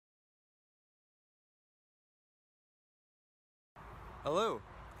Hello,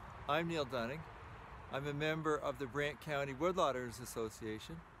 I'm Neil Dunning. I'm a member of the Brant County Woodlot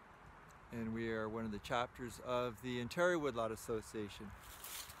Association, and we are one of the chapters of the Ontario Woodlot Association.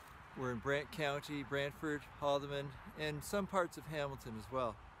 We're in Brant County, Brantford, Haldimand, and some parts of Hamilton as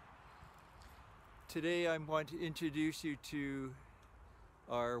well. Today I'm going to introduce you to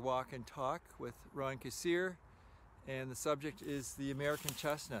our walk and talk with Ron Casier, and the subject is the American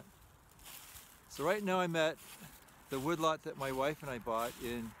chestnut. So right now I'm at the woodlot that my wife and I bought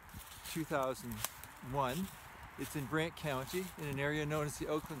in 2001. It's in Brant County in an area known as the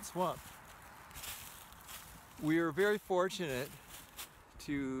Oakland Swamp. We are very fortunate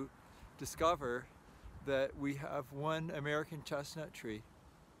to discover that we have one American chestnut tree.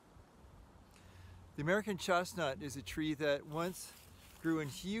 The American chestnut is a tree that once grew in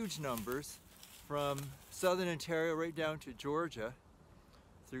huge numbers from southern Ontario right down to Georgia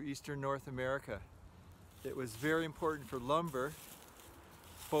through eastern North America. It was very important for lumber,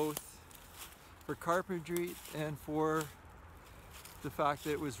 both for carpentry and for the fact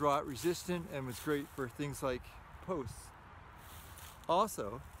that it was rot resistant and was great for things like posts.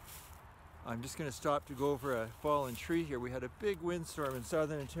 Also, I'm just going to stop to go over a fallen tree here. We had a big windstorm in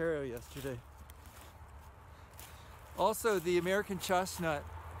southern Ontario yesterday. Also, the American chestnut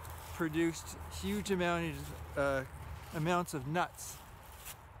produced huge amounts of nuts,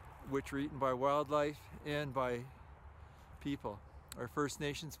 which were eaten by wildlife and by people, our First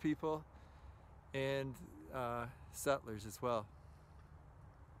Nations people and settlers as well.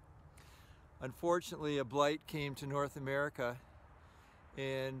 Unfortunately, a blight came to North America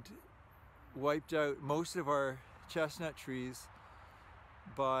and wiped out most of our chestnut trees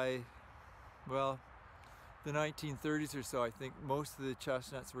by, well, the 1930s or so. I think most of the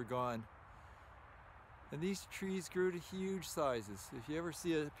chestnuts were gone. And these trees grew to huge sizes. If you ever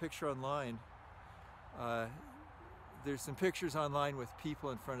see a picture online, there's some pictures online with people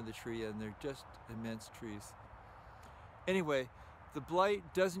in front of the tree, and they're just immense trees. Anyway, the blight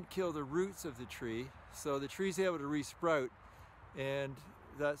doesn't kill the roots of the tree, so the tree's able to resprout, and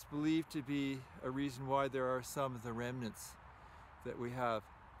that's believed to be a reason why there are some of the remnants that we have.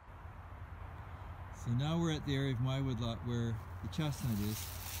 So now we're at the area of my woodlot where the chestnut is.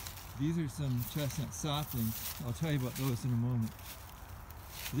 These are some chestnut saplings. I'll tell you about those in a moment.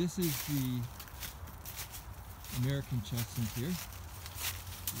 This is the American chestnut here.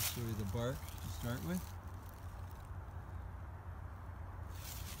 Just show you the bark to start with.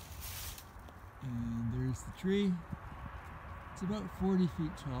 And there's the tree. It's about 40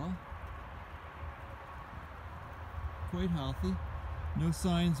 feet tall. Quite healthy. No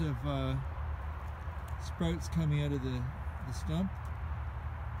signs of sprouts coming out of the stump.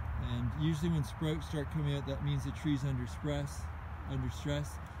 And usually when sprouts start coming out, that means the tree's under stress.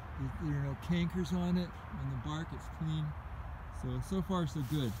 There are no cankers on it. On the bark, it's clean. So far so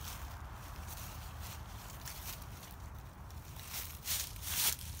good.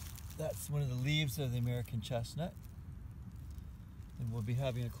 That's one of the leaves of the American chestnut. And we'll be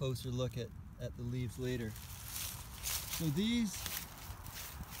having a closer look at the leaves later. So these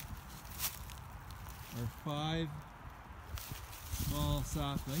are 5 small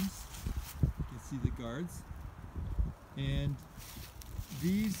saplings. You can see the guards. And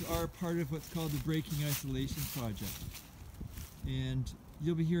these are part of what's called the Breaking Isolation Project. And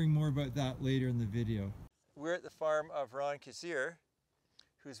you'll be hearing more about that later in the video. We're at the farm of Ron Casier,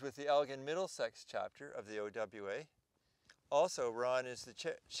 who's with the Elgin-Middlesex chapter of the OWA. Also, Ron is the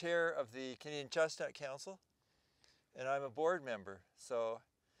chair of the Canadian Chestnut Council, and I'm a board member. So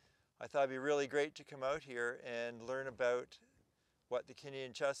I thought it'd be really great to come out here and learn about what the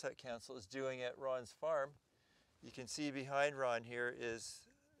Canadian Chestnut Council is doing at Ron's farm. You can see behind Ron here is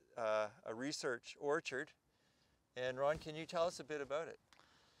a research orchard. And Ron, can you tell us a bit about it?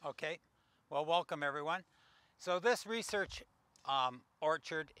 Okay, well, welcome everyone. So this research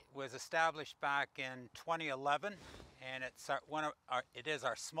orchard was established back in 2011, and it is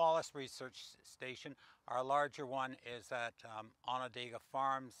our smallest research station. Our larger one is at Onondaga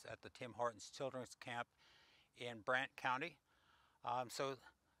Farms at the Tim Hortons Children's Camp in Brant County. So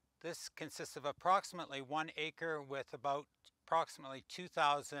this consists of approximately 1 acre with about approximately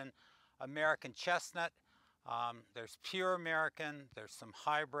 2,000 American chestnut. There's pure American, there's some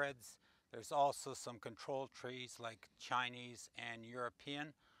hybrids, there's also some controlled trees like Chinese and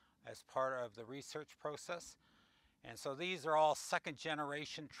European as part of the research process. And so these are all second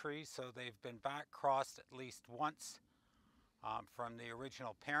generation trees, so they've been back crossed at least once from the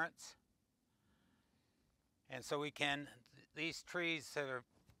original parents. And so these trees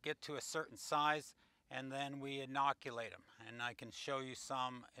get to a certain size, and then we inoculate them. And I can show you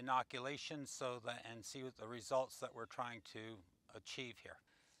some inoculations and see what the results that we're trying to achieve here.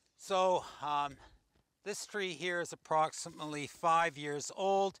 So this tree here is approximately 5 years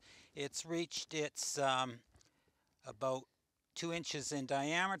old. It's reached its about 2 inches in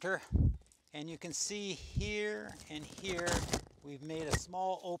diameter. And you can see here and here we've made a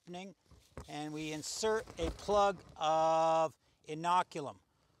small opening, and we insert a plug of inoculum,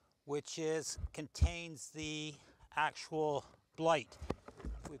 which contains the actual blight.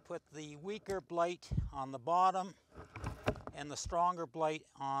 We put the weaker blight on the bottom and the stronger blight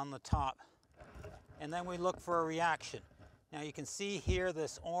on the top. And then we look for a reaction. Now you can see here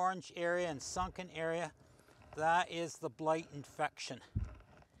this orange area and sunken area, that is the blight infection.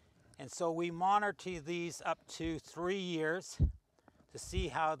 And so we monitor these up to 3 years to see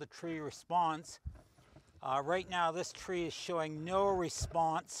how the tree responds. Right now this tree is showing no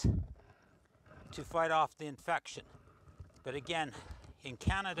response to fight off the infection. But again, in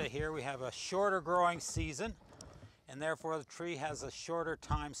Canada here we have a shorter growing season, and therefore the tree has a shorter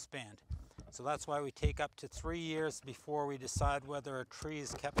time span. So that's why we take up to 3 years before we decide whether a tree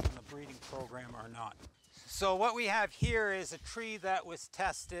is kept in the breeding program or not. So what we have here is a tree that was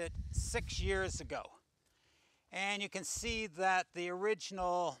tested 6 years ago. And you can see that the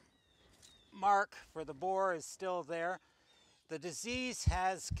original mark for the borer is still there. The disease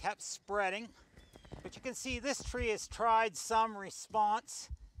has kept spreading, but you can see this tree has tried some response.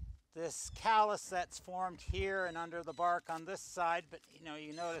 This callus that's formed here and under the bark on this side, but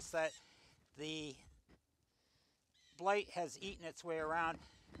you notice that the blight has eaten its way around.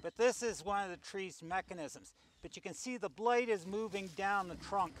 But this is one of the tree's mechanisms. But you can see the blight is moving down the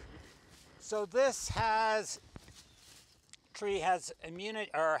trunk. So this tree has immunity,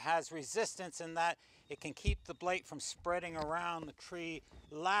 or has resistance, in that it can keep the blight from spreading around the tree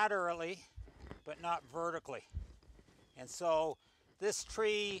laterally, but not vertically. And so this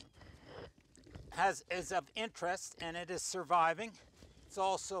tree is of interest, and it is surviving. It's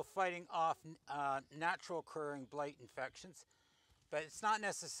also fighting off natural occurring blight infections. But it's not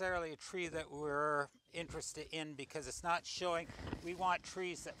necessarily a tree that we're interested in, because it's not showing. We want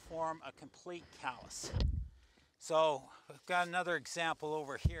trees that form a complete callus. So we've got another example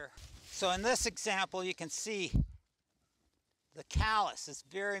over here. So in this example you can see the callus is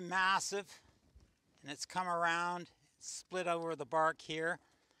very massive, and it's come around, split over the bark here.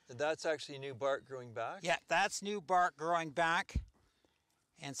 And that's actually new bark growing back? Yeah, that's new bark growing back.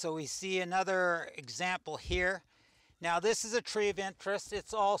 And so we see another example here. Now this is a tree of interest.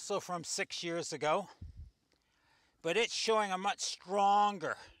 It's also from 6 years ago, but it's showing a much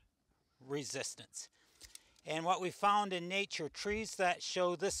stronger resistance. And what we found in nature, trees that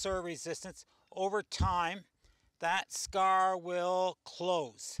show this sort of resistance, over time, that scar will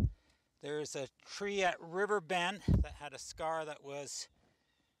close. There's a tree at River Bend that had a scar that was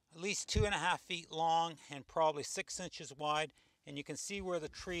at least 2.5 feet long and probably 6 inches wide. And you can see where the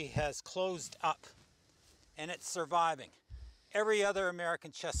tree has closed up, and it's surviving. Every other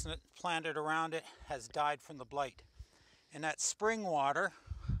American chestnut planted around it has died from the blight. And at Springwater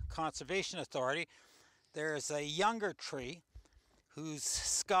Conservation Authority, there's a younger tree whose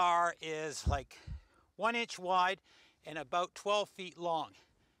scar is like 1 inch wide and about 12 feet long,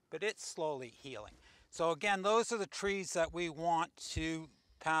 but it's slowly healing. So again, those are the trees that we want to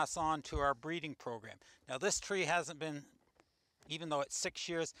pass on to our breeding program. Now this tree hasn't been, even though it's 6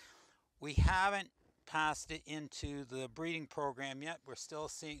 years, we haven't passed it into the breeding program yet. We're still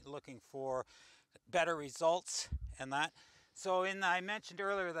looking for better results and that. So I mentioned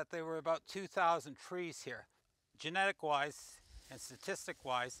earlier that there were about 2,000 trees here. Genetic-wise and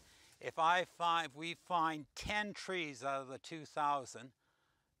statistic-wise, if we find 10 trees out of the 2,000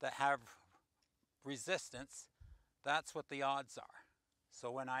 that have resistance, that's what the odds are. So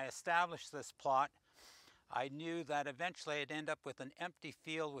when I established this plot, I knew that eventually I'd end up with an empty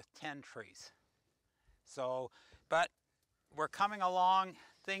field with 10 trees. So, but we're coming along,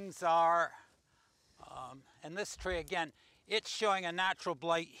 things are, and this tree again, it's showing a natural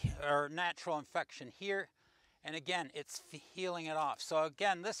blight or natural infection here, and again, it's healing it off. So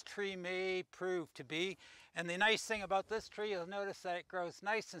again, this tree may prove to be, and the nice thing about this tree, you'll notice that it grows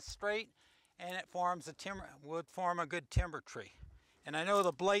nice and straight, and it forms would form a good timber tree. And I know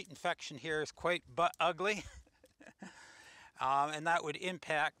the blight infection here is quite ugly, and that would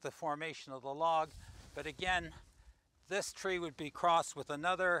impact the formation of the log. But again, this tree would be crossed with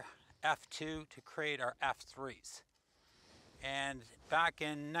another F2 to create our F3s. And back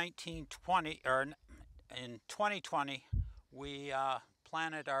in 2020, we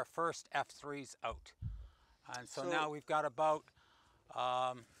planted our first F3s out. And so now we've got about,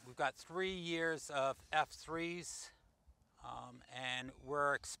 we've got 3 years of F3s, and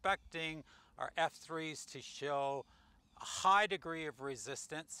we're expecting our F3s to show a high degree of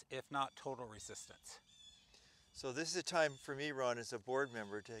resistance, if not total resistance. So this is a time for me, Ron, as a board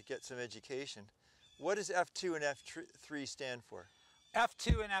member, to get some education. What does F2 and F3 stand for?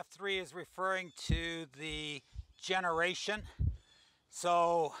 F2 and F3 is referring to the generation.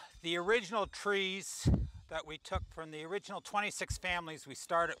 So the original trees that we took from the original 26 families we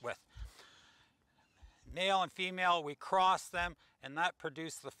started with, male and female, we crossed them, and that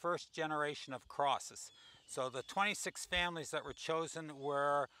produced the first generation of crosses. So the 26 families that were chosen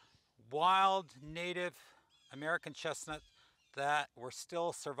were wild native American chestnut that were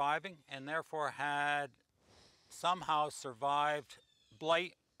still surviving and therefore had somehow survived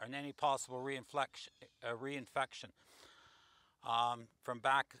blight and any possible reinfection. From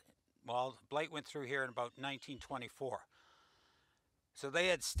back, well, blight went through here in about 1924. So they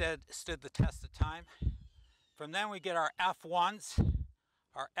had stood the test of time. From then we get our F1s.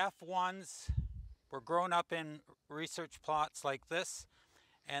 Our F1s were grown up in research plots like this,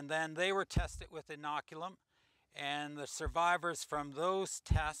 and then they were tested with inoculum, and the survivors from those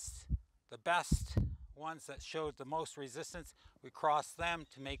tests, the best ones that showed the most resistance, we crossed them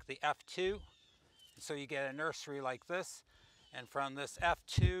to make the F2. So you get a nursery like this, and from this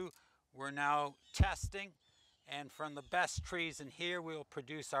F2 we're now testing, and from the best trees in here we will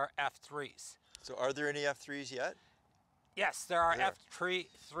produce our F3s. So are there any F3s yet? Yes, there are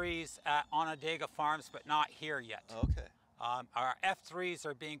F3s at Onondaga Farms, but not here yet. Okay. Our F3s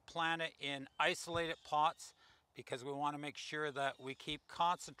are being planted in isolated plots because we want to make sure that we keep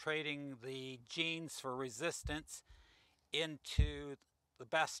concentrating the genes for resistance into the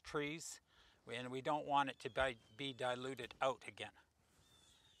best trees, and we don't want it to be diluted out again.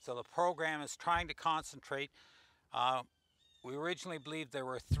 So the program is trying to concentrate. We originally believed there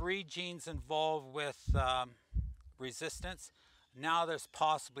were 3 genes involved with resistance. Now there's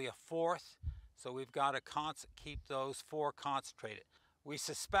possibly a 4th, so we've got to keep those 4 concentrated. We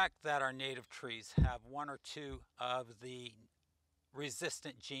suspect that our native trees have 1 or 2 of the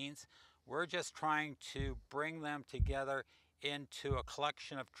resistant genes. We're just trying to bring them together into a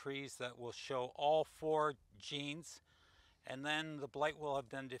collection of trees that will show all 4 genes, and then the blight will have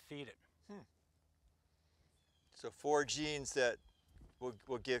been defeated. So 4 genes that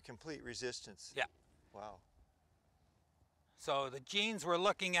will give complete resistance. Yeah. Wow. So the genes we're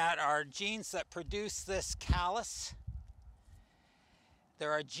looking at are genes that produce this callus.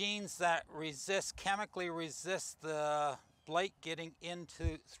 There are genes that chemically resist the blight getting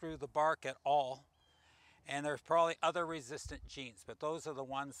through the bark at all. And there's probably other resistant genes, but those are the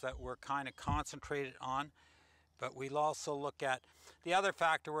ones that we're kind of concentrated on. But we'll also look at, the other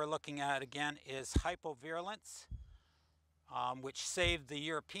factor we're looking at again is hypovirulence, which saved the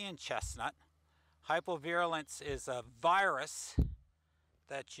European chestnut. Hypovirulence is a virus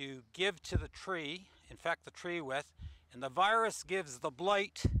that you give to the tree, infect the tree with, and the virus gives the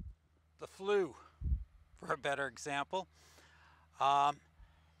blight the flu, for a better example.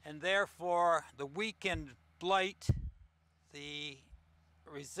 And therefore, the weakened blight, the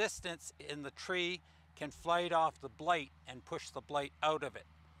resistance in the tree can fight off the blight and push the blight out of it.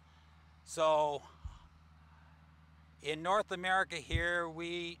 So in North America here,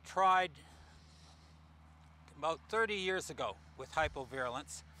 we tried about 30 years ago with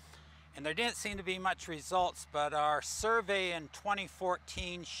hypovirulence, and there didn't seem to be much results, but our survey in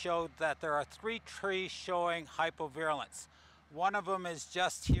 2014 showed that there are 3 trees showing hypovirulence. One of them is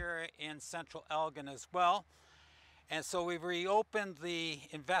just here in central Elgin as well. And so we've reopened the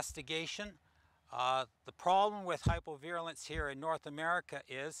investigation. The problem with hypovirulence here in North America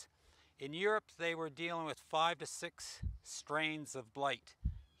is, in Europe they were dealing with 5 to 6 strains of blight.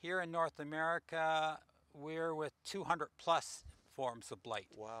 Here in North America we're with 200 plus forms of blight.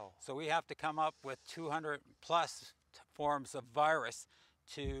 Wow. So we have to come up with 200 plus forms of virus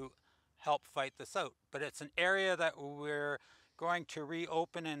to help fight this out. But it's an area that we're going to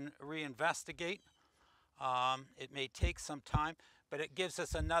reopen and reinvestigate. It may take some time, but it gives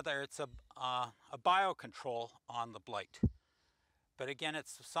us it's a biocontrol on the blight. But again,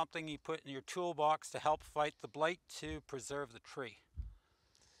 it's something you put in your toolbox to help fight the blight to preserve the tree.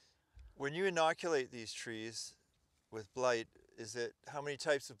 When you inoculate these trees with blight, how many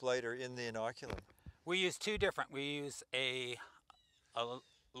types of blight are in the inoculum? We use 2 different. We use a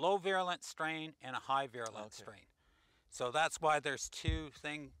low virulent strain and a high virulent strain. So that's why there's 2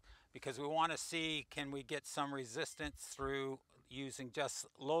 things, because we want to see, can we get some resistance through using just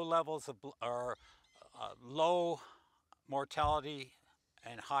low levels of low mortality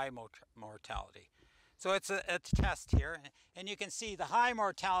and high mortality. So it's a test here, and you can see the high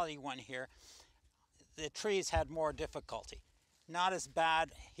mortality one here, the trees had more difficulty. Not as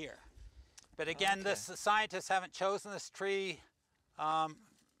bad here. But again, Okay. the scientists haven't chosen this tree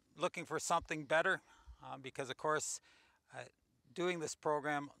looking for something better because, of course, doing this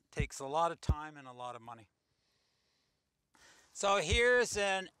program takes a lot of time and a lot of money. So here's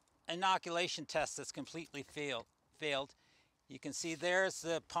an inoculation test that's completely failed. You can see there's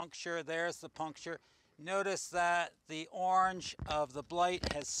the puncture, there's the puncture. Notice that the orange of the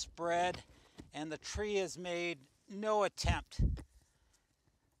blight has spread and the tree has made no attempt,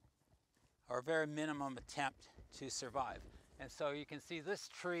 or a very minimum attempt, to survive. And so you can see this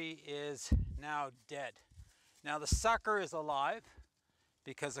tree is now dead. Now the sucker is alive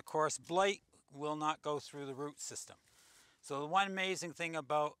because, of course, blight will not go through the root system. So the one amazing thing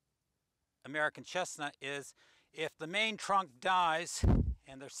about American chestnut is if the main trunk dies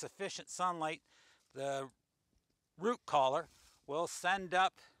and there's sufficient sunlight, the root collar will send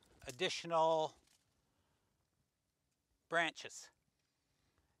up additional branches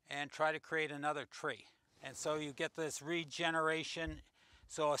and try to create another tree. And so you get this regeneration.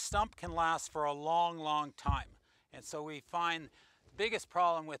 So a stump can last for a long, long time. And so we find the biggest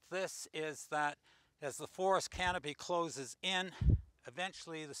problem with this is that as the forest canopy closes in,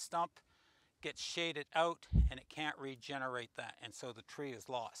 eventually the stump gets shaded out and it can't regenerate that, and so the tree is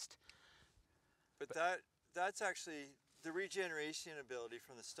lost. But that's actually, the regeneration ability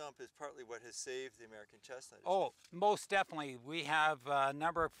from the stump is partly what has saved the American chestnut. Oh, most definitely. We have a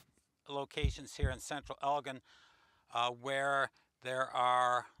number of locations here in central Elgin where there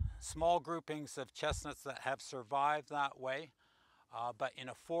are small groupings of chestnuts that have survived that way. But in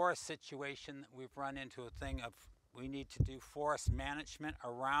a forest situation, we've run into a thing of we need to do forest management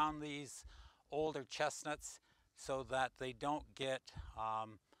around these older chestnuts so that they don't get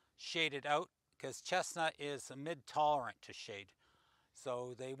shaded out, because chestnut is mid-tolerant to shade.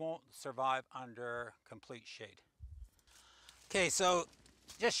 So they won't survive under complete shade. Okay, so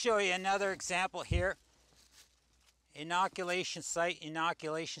just show you another example here. Inoculation site,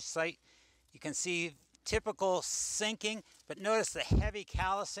 inoculation site. You can see typical sinking, but notice the heavy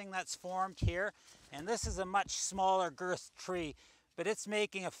callousing that's formed here. And this is a much smaller girth tree, but it's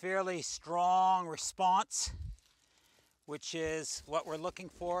making a fairly strong response, which is what we're looking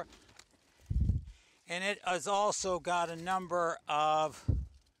for. And it has also got a number of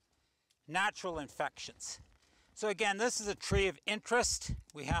natural infections. So again, this is a tree of interest.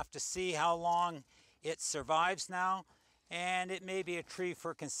 We have to see how long it survives now, and it may be a tree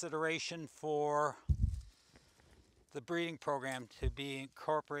for consideration for the breeding program to be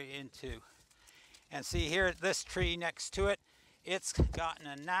incorporated into. And see here, this tree next to it, it's gotten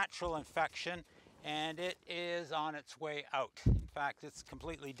a natural infection and it is on its way out. In fact, it's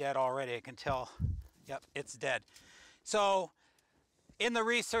completely dead already. I can tell, yep, it's dead. So in the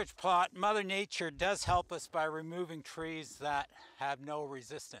research plot, Mother Nature does help us by removing trees that have no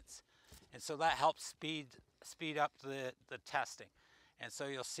resistance. And so that helps speed up the testing. And so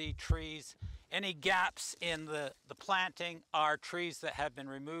you'll see trees, any gaps in the planting are trees that have been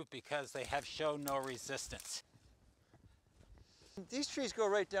removed because they have shown no resistance. These trees go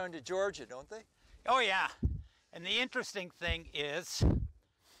right down to Georgia, don't they? Oh yeah, and the interesting thing is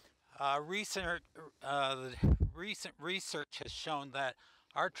the recent research has shown that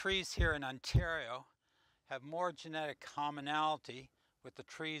our trees here in Ontario have more genetic commonality with the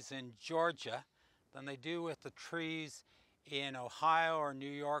trees in Georgia than they do with the trees in Ohio or New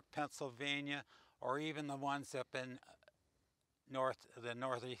York, Pennsylvania, or even the ones up in the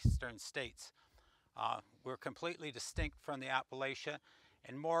northeastern states. We're completely distinct from the Appalachia,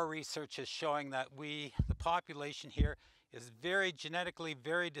 and more research is showing that the population here is very genetically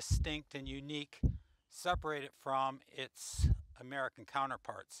very distinct and unique, separated from its American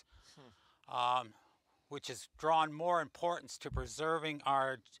counterparts, which has drawn more importance to preserving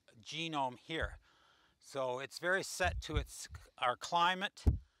our genome here. So it's very set to our climate,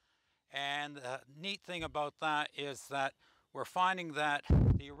 and the neat thing about that is that we're finding that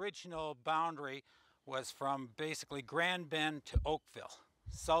the original boundary was from basically Grand Bend to Oakville,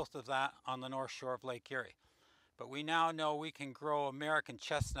 south of that on the north shore of Lake Erie. But we now know we can grow American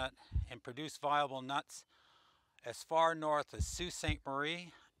chestnut and produce viable nuts as far north as Sault Ste.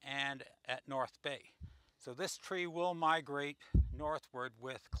 Marie and at North Bay. So this tree will migrate northward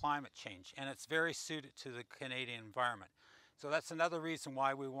with climate change, and it's very suited to the Canadian environment. So that's another reason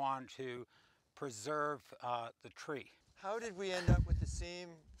why we want to preserve the tree. How did we end up with the same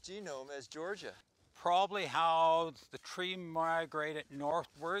genome as Georgia? Probably how the tree migrated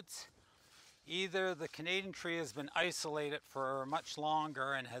northwards. Either the Canadian tree has been isolated for much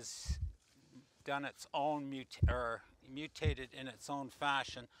longer and has done its own mutated in its own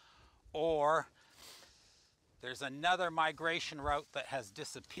fashion, or there's another migration route that has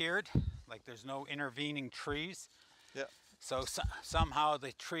disappeared, like there's no intervening trees. Yeah. So, somehow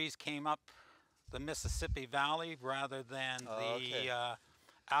the trees came up the Mississippi Valley rather than the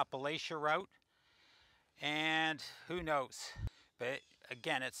Appalachia route. And who knows? But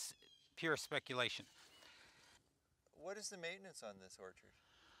again, it's pure speculation. What is the maintenance on this orchard?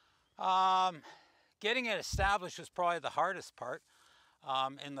 Getting it established was probably the hardest part.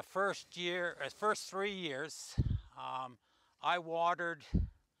 In the first 3 years, I watered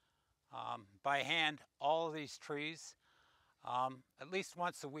by hand all of these trees at least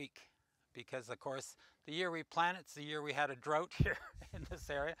once a week, because of course the year we planted, it's the year we had a drought here in this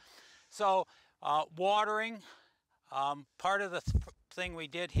area. So watering, part of the thing we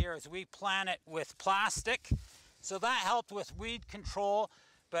did here is we plant it with plastic, so that helped with weed control,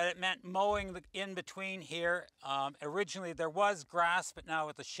 but it meant mowing in between here. Originally there was grass, but now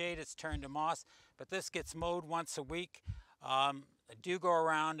with the shade it's turned to moss, but this gets mowed once a week. I do go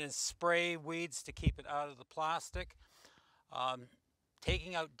around and spray weeds to keep it out of the plastic.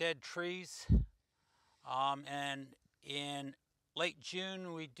 Taking out dead trees, and in late June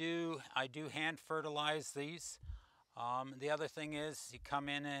I do hand fertilize these. The other thing is you come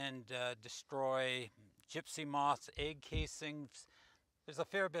in and destroy gypsy moths, egg casings. There's a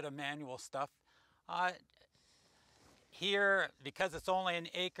fair bit of manual stuff. Here, because it's only an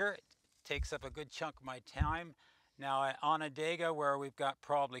acre, it takes up a good chunk of my time. Now at Onondaga, where we've got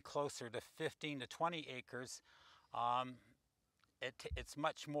probably closer to 15 to 20 acres, it's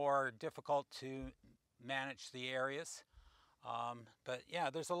much more difficult to manage the areas. But yeah,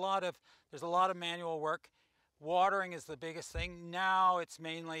 there's a lot of manual work. Watering is the biggest thing. Now it's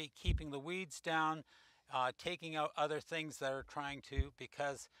mainly keeping the weeds down, taking out other things that are trying to,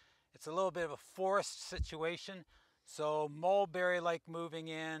 because it's a little bit of a forest situation. So mulberry like moving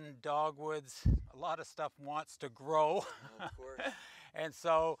in, dogwoods, a lot of stuff wants to grow. Oh, of course. And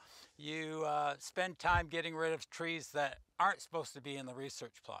so you spend time getting rid of trees that aren't supposed to be in the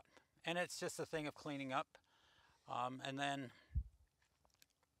research plot. And it's just a thing of cleaning up. And then,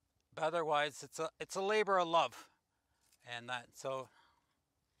 but otherwise, it's a labor of love. And so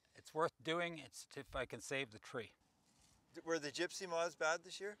it's worth doing. It's if I can save the tree. Were the gypsy moths bad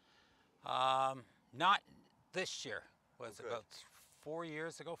this year? Not this year. It was Oh, about 4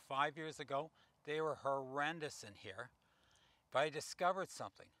 years ago, 5 years ago. They were horrendous in here. But I discovered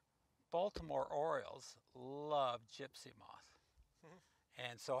something. Baltimore Orioles love gypsy moth.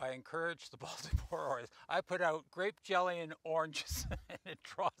 And so I encourage the Baltimore Orioles. I put out grape jelly and oranges, and it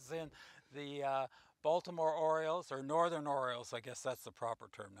draws in the Baltimore Orioles, or Northern Orioles, I guess that's the proper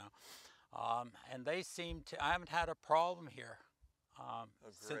term now. And they seem to, I haven't had a problem here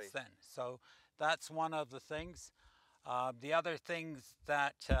since then. So that's one of the things. The other things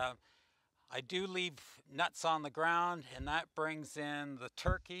that I do leave nuts on the ground, and that brings in the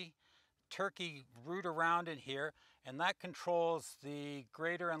turkey. Turkey root around in here, and that controls the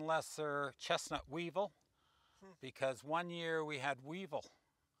greater and lesser chestnut weevil, because one year we had weevil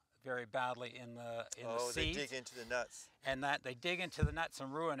very badly in the seeds. They dig into the nuts. And that they dig into the nuts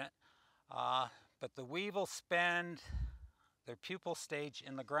and ruin it. But the weevil spend their pupal stage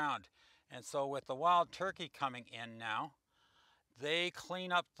in the ground. And so with the wild turkey coming in now, they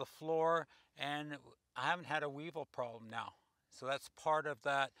clean up the floor, and I haven't had a weevil problem now. So that's part of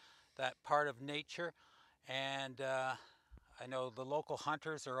that part of nature. And I know the local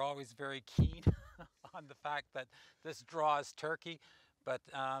hunters are always very keen on the fact that this draws turkey, but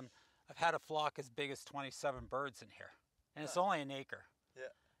I've had a flock as big as 27 birds in here, and it's only an acre.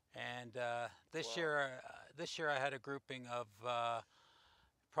 Yeah. And this year I had a grouping of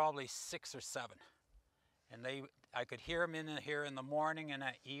probably 6 or 7, and I could hear them in here in the morning and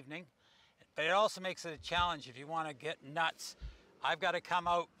at evening. But it also makes it a challenge if you want to get nuts. I've got to come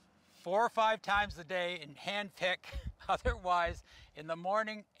out 4 or 5 times a day and hand pick. Otherwise, in the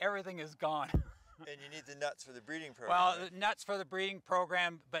morning, everything is gone. And you need the nuts for the breeding program. Well, right? nuts for the breeding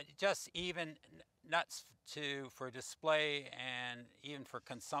program, but just even nuts for display and even for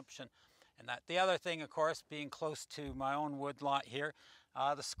consumption. And that. The other thing, of course, being close to my own woodlot here,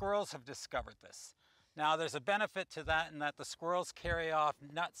 the squirrels have discovered this. Now, there's a benefit to that in that the squirrels carry off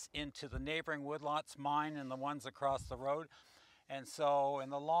nuts into the neighboring woodlots, mine and the ones across the road. And so in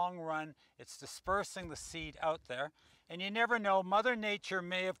the long run, it's dispersing the seed out there. And you never know, Mother Nature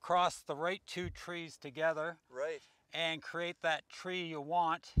may have crossed the right 2 trees together, right, and create that tree you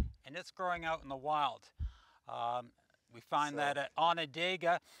want, and it's growing out in the wild. We find that at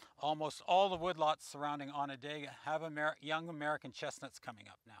Onondaga, almost all the woodlots surrounding Onondaga have young American chestnuts coming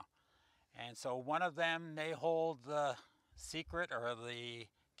up now. And so one of them may hold the secret or the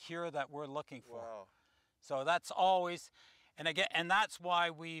cure that we're looking for. Wow. So that's always, And that's why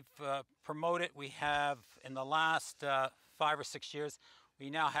we've promoted. We have, in the last 5 or 6 years, we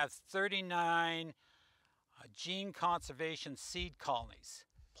now have 39 gene conservation seed colonies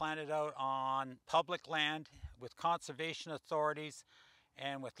planted out on public land with conservation authorities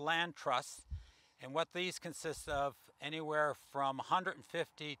and with land trusts. And what these consist of, anywhere from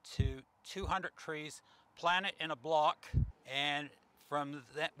 150 to 200 trees planted in a block, and from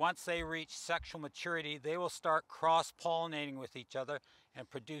that, once they reach sexual maturity, they will start cross-pollinating with each other and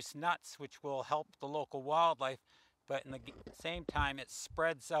produce nuts, which will help the local wildlife, but in the same time it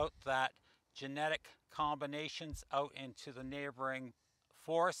spreads out that genetic combinations out into the neighboring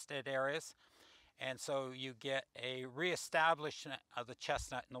forested areas, and so you get a re-establishment of the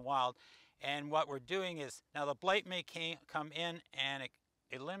chestnut in the wild. And what we're doing is, now the blight may come in and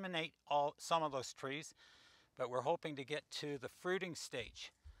eliminate some of those trees, but we're hoping to get to the fruiting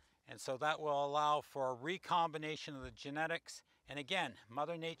stage. And so that will allow for a recombination of the genetics. And again,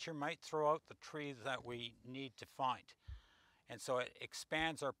 Mother Nature might throw out the trees that we need to find. And so it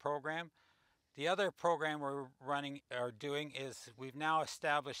expands our program. The other program we're doing is we've now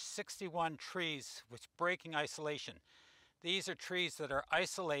established 61 trees with breaking isolation. These are trees that are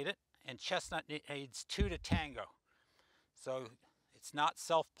isolated, and chestnut needs 2 to tango. So it's not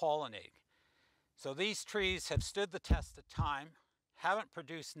self-pollinating. So these trees have stood the test of time, haven't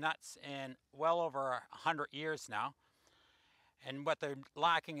produced nuts in well over 100 years now, and what they're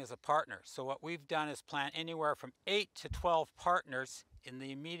lacking is a partner. So what we've done is plant anywhere from 8 to 12 partners in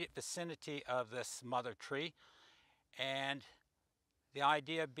the immediate vicinity of this mother tree, and the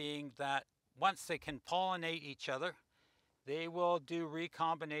idea being that once they can pollinate each other, they will do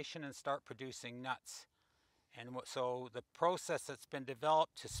recombination and start producing nuts. And so the process that's been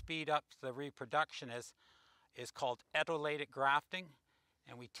developed to speed up the reproduction is called etolated grafting.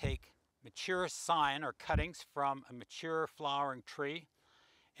 And we take mature scion or cuttings from a mature flowering tree,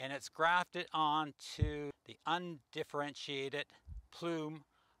 and it's grafted onto the undifferentiated plume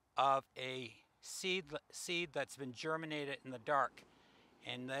of a seed that's been germinated in the dark.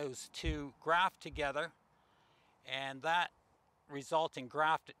 And those two graft together, and that resulting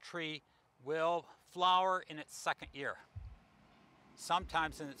grafted tree will flower in its second year,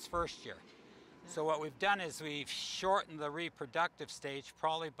 sometimes in its first year. So what we've done is we've shortened the reproductive stage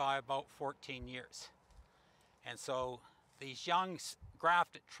probably by about 14 years. And so these young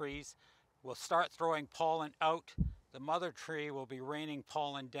grafted trees will start throwing pollen out. The mother tree will be raining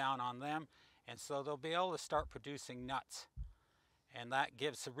pollen down on them, and so they'll be able to start producing nuts. And that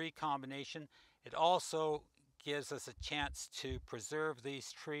gives a recombination. It also gives us a chance to preserve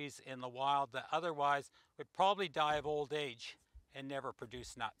these trees in the wild that otherwise would probably die of old age and never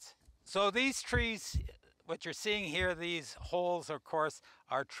produce nuts. So these trees, what you're seeing here, these holes, of course,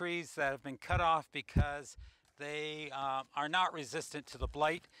 are trees that have been cut off because they are not resistant to the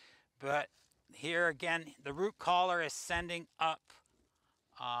blight. But here again, the root collar is sending up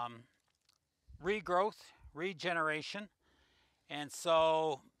regrowth, regeneration. And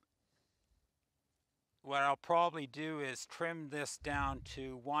so what I'll probably do is trim this down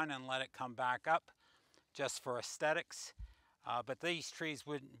to 1 and let it come back up just for aesthetics. But these trees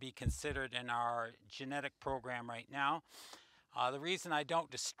wouldn't be considered in our genetic program right now. The reason I don't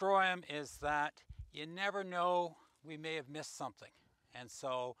destroy them is that you never know, we may have missed something. And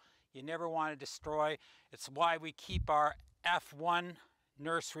so you never want to destroy. It's why we keep our F1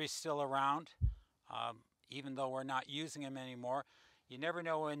 nurseries still around, even though we're not using them anymore. You never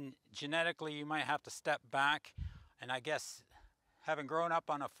know when genetically you might have to step back. And I guess having grown up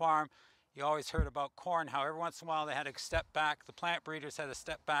on a farm, you always heard about corn, how every once in a while they had to step back, the plant breeders had to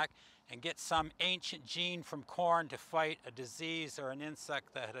step back and get some ancient gene from corn to fight a disease or an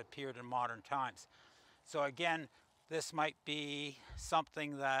insect that had appeared in modern times. So again, this might be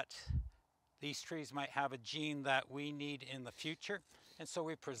something that these trees might have a gene that we need in the future, and so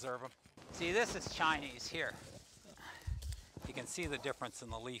we preserve them. See, this is Chinese here. You can see the difference in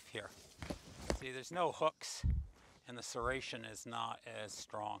the leaf here. See, there's no hooks, and the serration is not as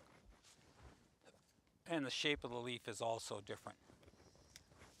strong. And the shape of the leaf is also different.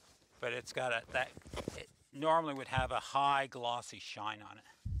 But it's got it normally would have a high glossy shine on it.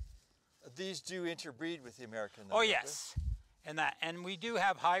 These do interbreed with the American, though, oh yes, and we do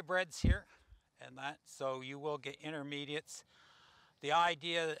have hybrids here, and that, so you will get intermediates. The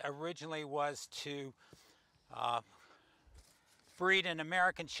idea originally was to breed an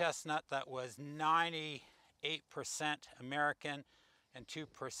American chestnut that was 98% American and 2%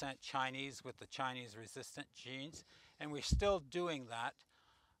 Chinese with the Chinese resistant genes, and we're still doing that,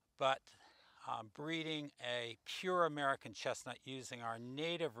 but breeding a pure American chestnut using our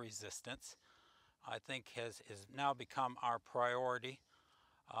native resistance I think is now become our priority.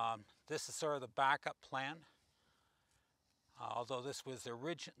 This is sort of the backup plan. Although this was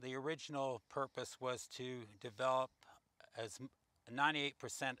the original purpose was to develop as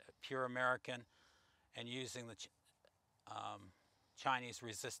 98% pure American and using the Chinese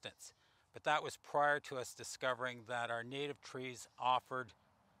resistance. But that was prior to us discovering that our native trees offered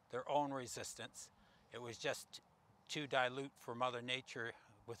their own resistance. It was just too dilute for Mother Nature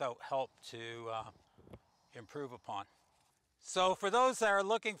without help to improve upon. So for those that are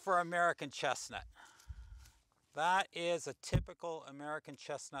looking for American chestnut, that is a typical American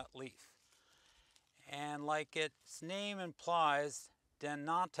chestnut leaf. And like its name implies,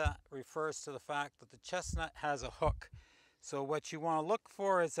 denata refers to the fact that the chestnut has a hook. So what you want to look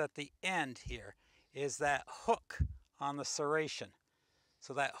for is at the end here, is that hook on the serration.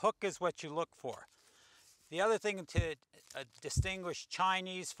 So that hook is what you look for. The other thing to distinguish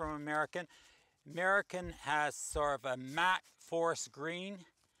Chinese from American, American has sort of a matte forest green,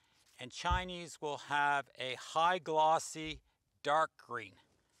 and Chinese will have a high glossy dark green.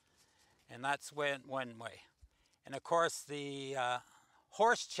 And that's one way. And of course the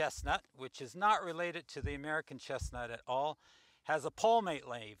horse chestnut, which is not related to the American chestnut at all, has a palmate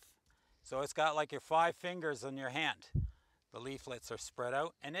leaf. So it's got like your 5 fingers on your hand. The leaflets are spread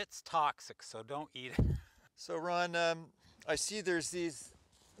out, and it's toxic, so don't eat it. So Ron, I see there's these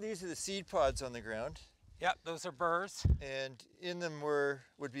are the seed pods on the ground. Yep, those are burrs. And in them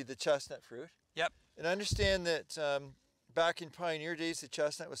would be the chestnut fruit. Yep. And I understand that back in pioneer days, the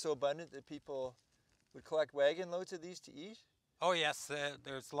chestnut was so abundant that people would collect wagon loads of these to eat. Oh yes,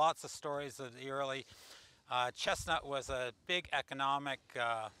 there's lots of stories of the early chestnut was a big economic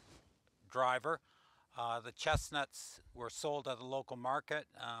driver. The chestnuts were sold at the local market.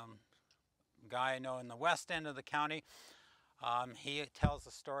 Guy I know in the west end of the county, he tells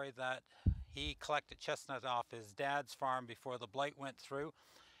the story that he collected chestnuts off his dad's farm before the blight went through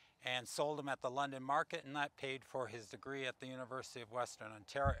and sold them at the London market, and that paid for his degree at the University of Western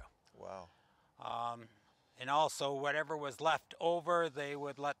Ontario. Wow. And also whatever was left over, they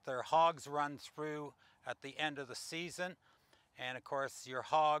would let their hogs run through at the end of the season. And of course your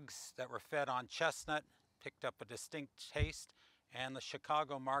hogs that were fed on chestnut picked up a distinct taste, and the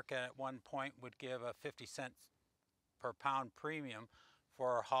Chicago market at one point would give a 50 cents per pound premium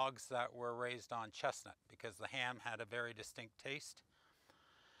for hogs that were raised on chestnut because the ham had a very distinct taste.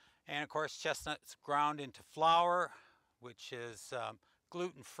 And of course chestnuts ground into flour, which is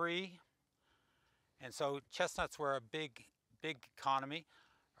gluten-free. And so chestnuts were a big economy,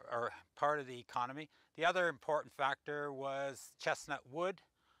 or part of the economy. The other important factor was chestnut wood.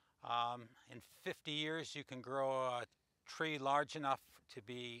 In 50 years you can grow a tree large enough to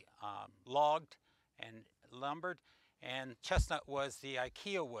be logged and lumbered. And chestnut was the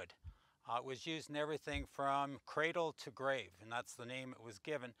IKEA wood. It was used in everything from cradle to grave, and that's the name it was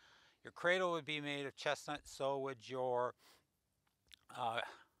given. Your cradle would be made of chestnut, so would your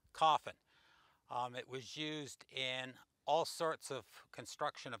coffin. It was used in all sorts of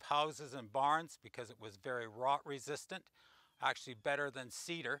construction of houses and barns because it was very rot resistant, actually better than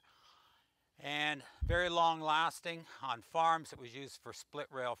cedar, and very long lasting. On farms it was used for split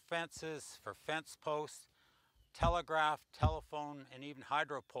rail fences, for fence posts, telegraph, telephone, and even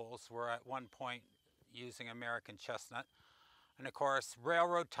hydro poles were at one point using American chestnut. And of course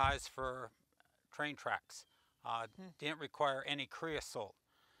railroad ties for train tracks didn't require any creosote.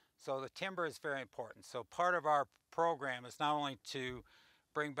 So the timber is very important. So part of our program is not only to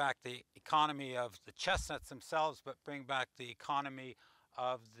bring back the economy of the chestnuts themselves, but bring back the economy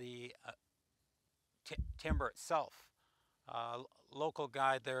of the timber itself. Local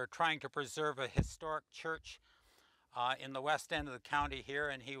guide, they're trying to preserve a historic church in the west end of the county here,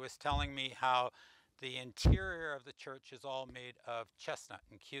 and he was telling me how the interior of the church is all made of chestnut,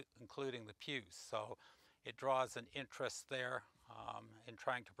 including the pews. So it draws an interest there in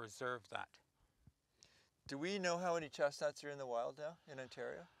trying to preserve that. Do we know how many chestnuts are in the wild now in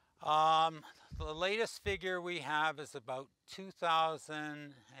Ontario? The latest figure we have is about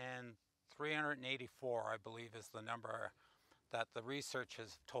 2,384, I believe is the number that the research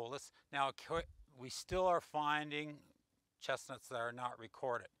has told us. Now, we still are finding chestnuts that are not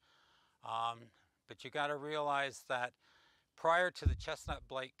recorded. But you got to realize that prior to the chestnut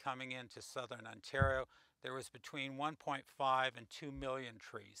blight coming into southern Ontario, there was between 1.5 and 2 million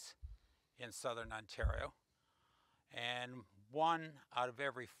trees in southern Ontario. And 1 out of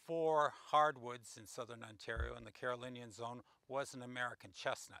every 4 hardwoods in southern Ontario in the Carolinian zone was an American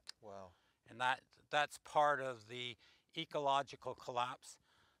chestnut. Wow. And that's part of the ecological collapse.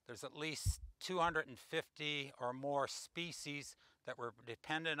 There's at least 250 or more species that were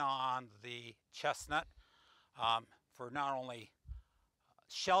dependent on the chestnut for not only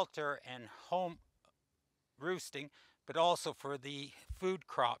shelter and home roosting, but also for the food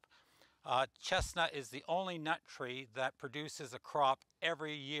crop. Chestnut is the only nut tree that produces a crop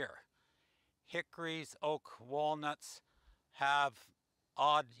every year. Hickories, oak, walnuts have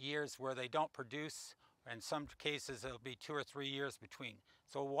odd years where they don't produce. In some cases, it'll be 2 or 3 years between.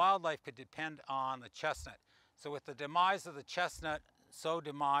 So wildlife could depend on the chestnut. So with the demise of the chestnut, so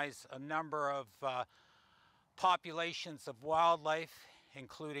demise a number of populations of wildlife,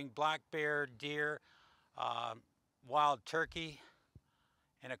 including black bear, deer, wild turkey,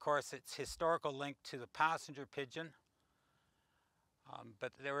 and of course its historical link to the passenger pigeon.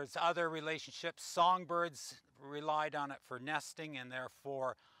 But there was other relationships. Songbirds relied on it for nesting, and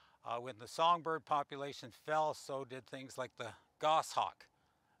therefore when the songbird population fell, so did things like the goshawk.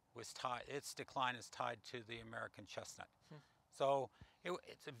 Its decline is tied to the American chestnut. So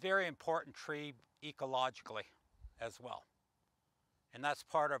it's a very important tree ecologically as well. And that's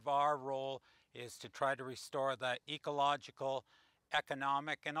part of our role, is to try to restore the ecological,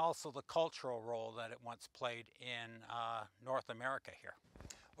 economic, and also the cultural role that it once played in North America here.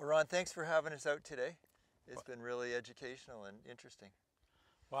 Well, Ron, thanks for having us out today. It's been really educational and interesting.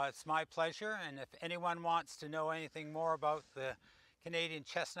 Well, it's my pleasure, and if anyone wants to know anything more about the Canadian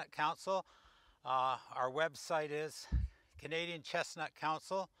Chestnut Council, our website is Canadian Chestnut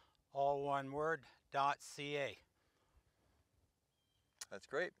Council, all one word, .ca. That's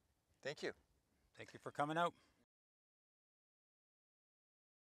great. Thank you. Thank you for coming out.